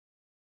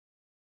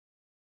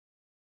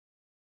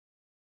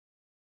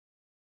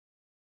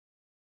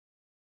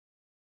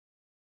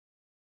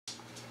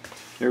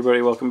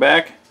Everybody, welcome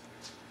back.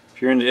 If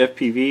you're into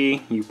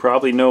FPV, you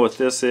probably know what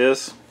this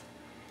is.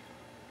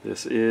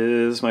 This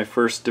is my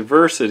first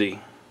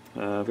diversity.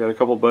 I've got a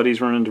couple buddies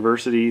running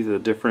diversity. The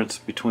difference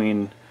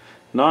between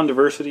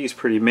non-diversity is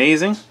pretty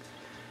amazing.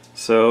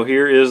 So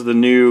here is the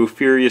new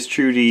Furious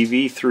TrueD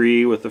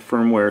V3 with the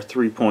firmware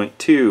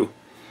 3.2.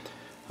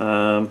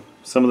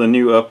 Some of the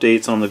new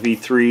updates on the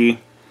V3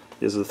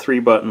 is the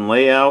 3-button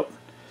layout.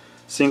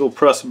 Single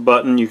press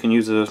button, you can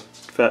use a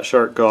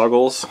FatShark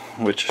goggles,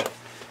 which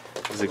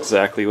is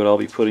exactly what I'll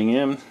be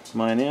putting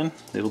mine in.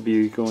 It'll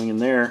be going in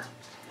there.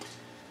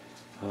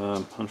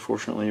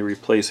 Unfortunately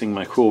replacing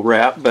my cool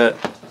wrap, but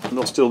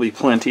there'll still be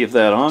plenty of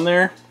that on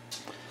there.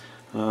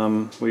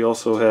 We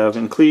also have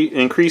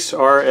increased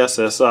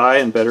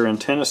RSSI and better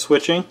antenna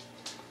switching,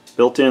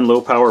 built-in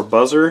low-power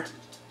buzzer,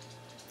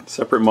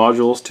 separate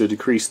modules to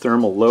decrease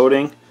thermal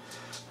loading.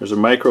 There's a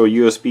micro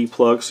USB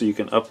plug so you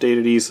can update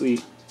it easily.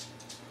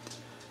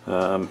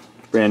 Brand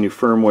new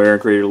firmware,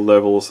 greater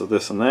levels of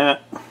this and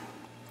that.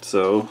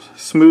 So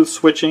smooth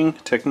switching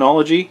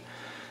technology,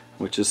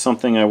 which is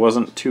something I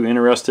wasn't too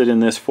interested in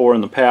this for in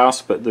the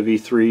past, but the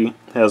V3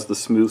 has the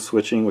smooth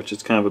switching, which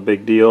is kind of a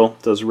big deal.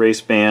 It does race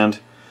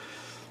band,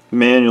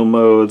 manual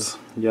modes,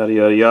 yada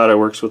yada yada.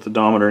 Works with the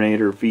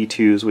Dominator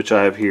V2s, which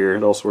I have here.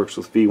 It also works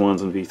with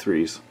V1s and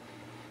V3s.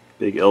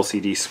 Big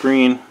LCD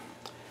screen.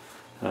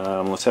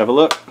 Let's have a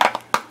look.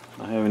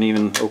 I haven't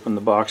even opened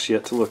the box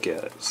yet to look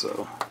at it,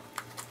 so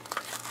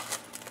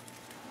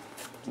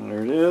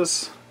there it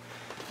is.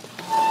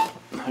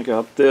 I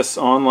got this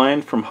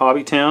online from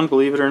Hobbytown,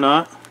 believe it or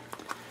not.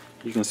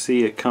 You can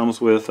see it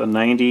comes with a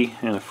 90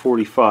 and a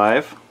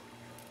 45.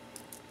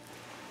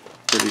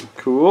 Pretty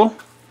cool.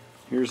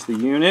 Here's the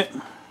unit.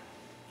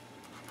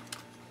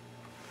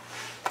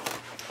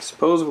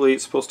 Supposedly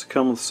it's supposed to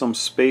come with some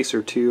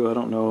spacer too. I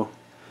don't know.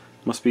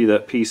 Must be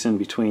that piece in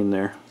between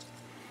there.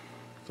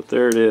 But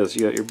there it is.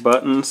 You got your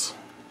buttons,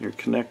 your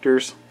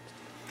connectors.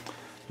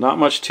 Not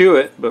much to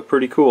it, but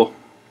pretty cool.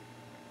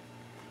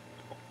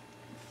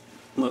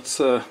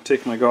 Let's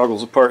take my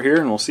goggles apart here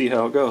and we'll see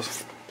how it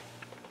goes.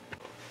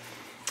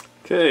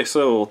 Okay,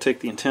 so we'll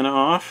take the antenna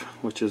off,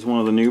 which is one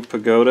of the new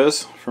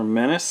pagodas from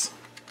Menace.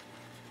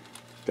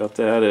 Got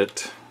that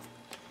at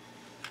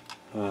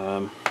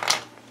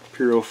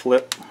Puro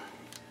Flip.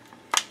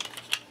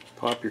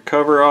 Pop your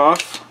cover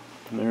off,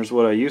 and there's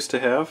what I used to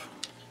have.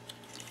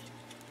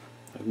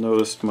 I've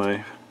noticed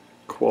my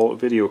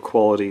video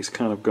quality's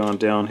kind of gone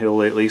downhill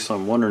lately, so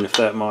I'm wondering if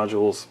that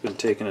module's been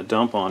taking a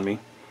dump on me.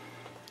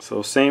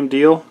 So same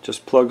deal,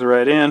 just plugs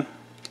right in.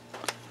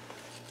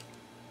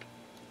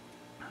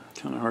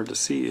 Kind of hard to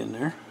see in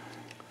there.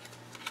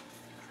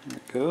 There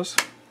it goes.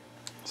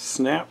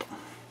 Snap.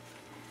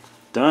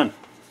 Done.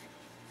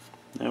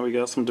 Now we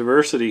got some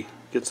diversity.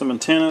 Get some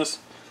antennas,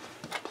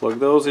 plug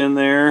those in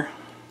there.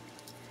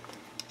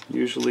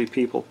 Usually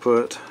people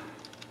put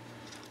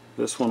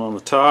this one on the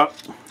top,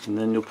 and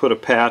then you'll put a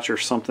patch or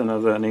something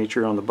of that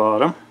nature on the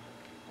bottom.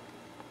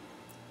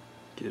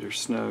 Get her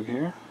snug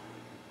here.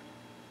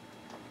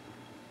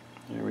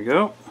 There we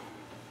go.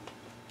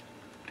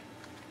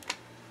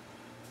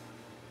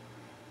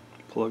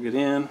 Plug it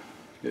in.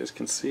 You guys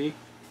can see.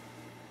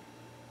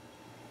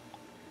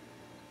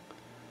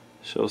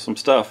 Show some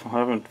stuff. I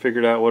haven't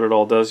figured out what it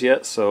all does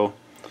yet, so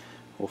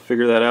we'll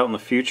figure that out in the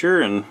future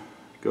and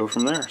go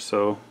from there.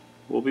 So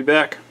we'll be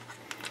back.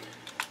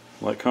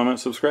 Like,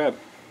 comment, subscribe.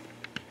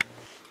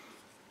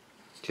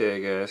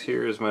 Okay guys,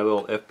 here is my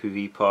little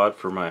FPV pod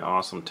for my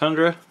awesome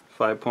Tundra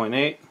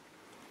 5.8.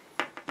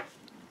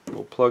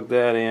 We'll plug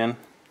that in.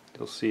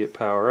 You'll see it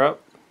power up.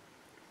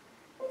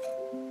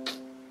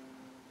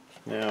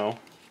 Now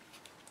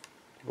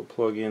we'll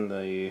plug in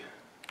the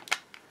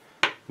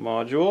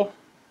module.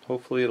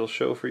 Hopefully it'll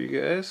show for you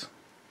guys.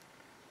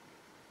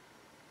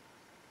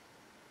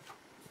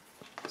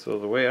 So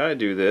the way I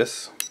do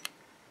this,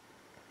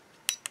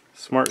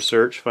 smart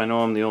search, if I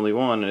know I'm the only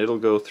one, and it'll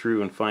go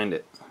through and find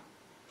it.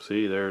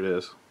 See, there it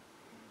is.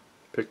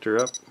 Picked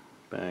her up,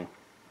 bang,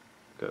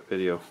 got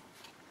video.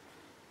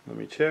 Let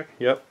me check.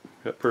 Yep,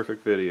 got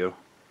perfect video.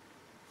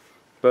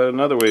 But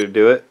another way to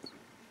do it,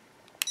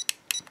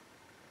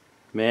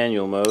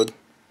 manual mode,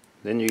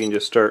 then you can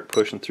just start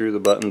pushing through the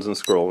buttons and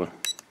scrolling.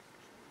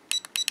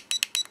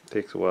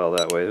 Takes a while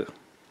that way.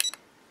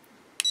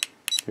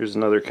 Here's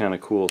another kind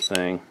of cool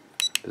thing,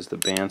 is the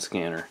band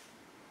scanner.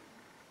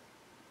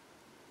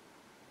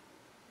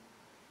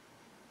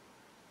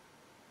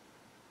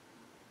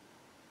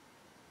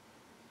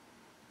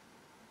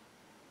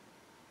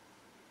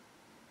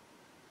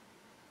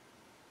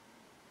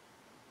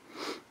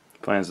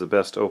 Finds the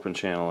best open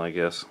channel, I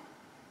guess.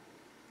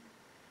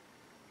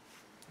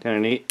 Kind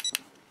of neat.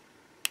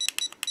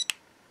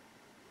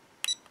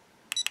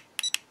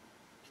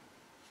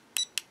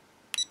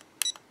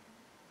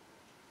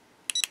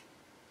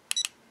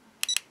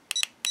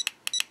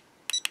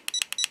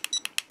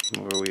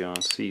 What are we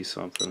on? C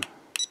something.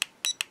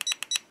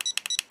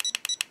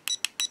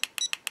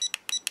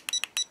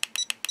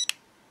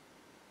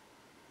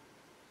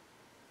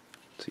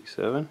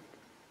 C7?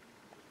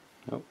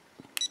 Nope.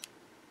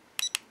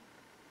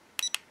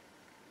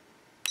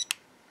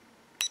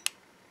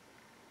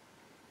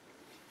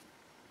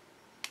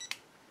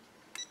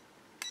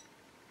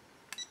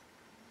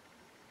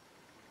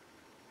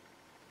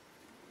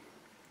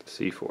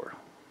 C4.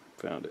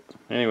 Found it.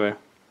 Anyway,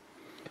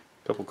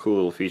 a couple cool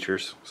little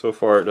features. So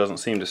far it doesn't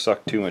seem to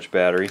suck too much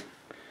battery,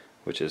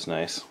 which is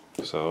nice.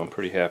 So I'm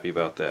pretty happy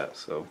about that.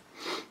 So,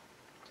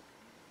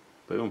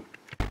 boom.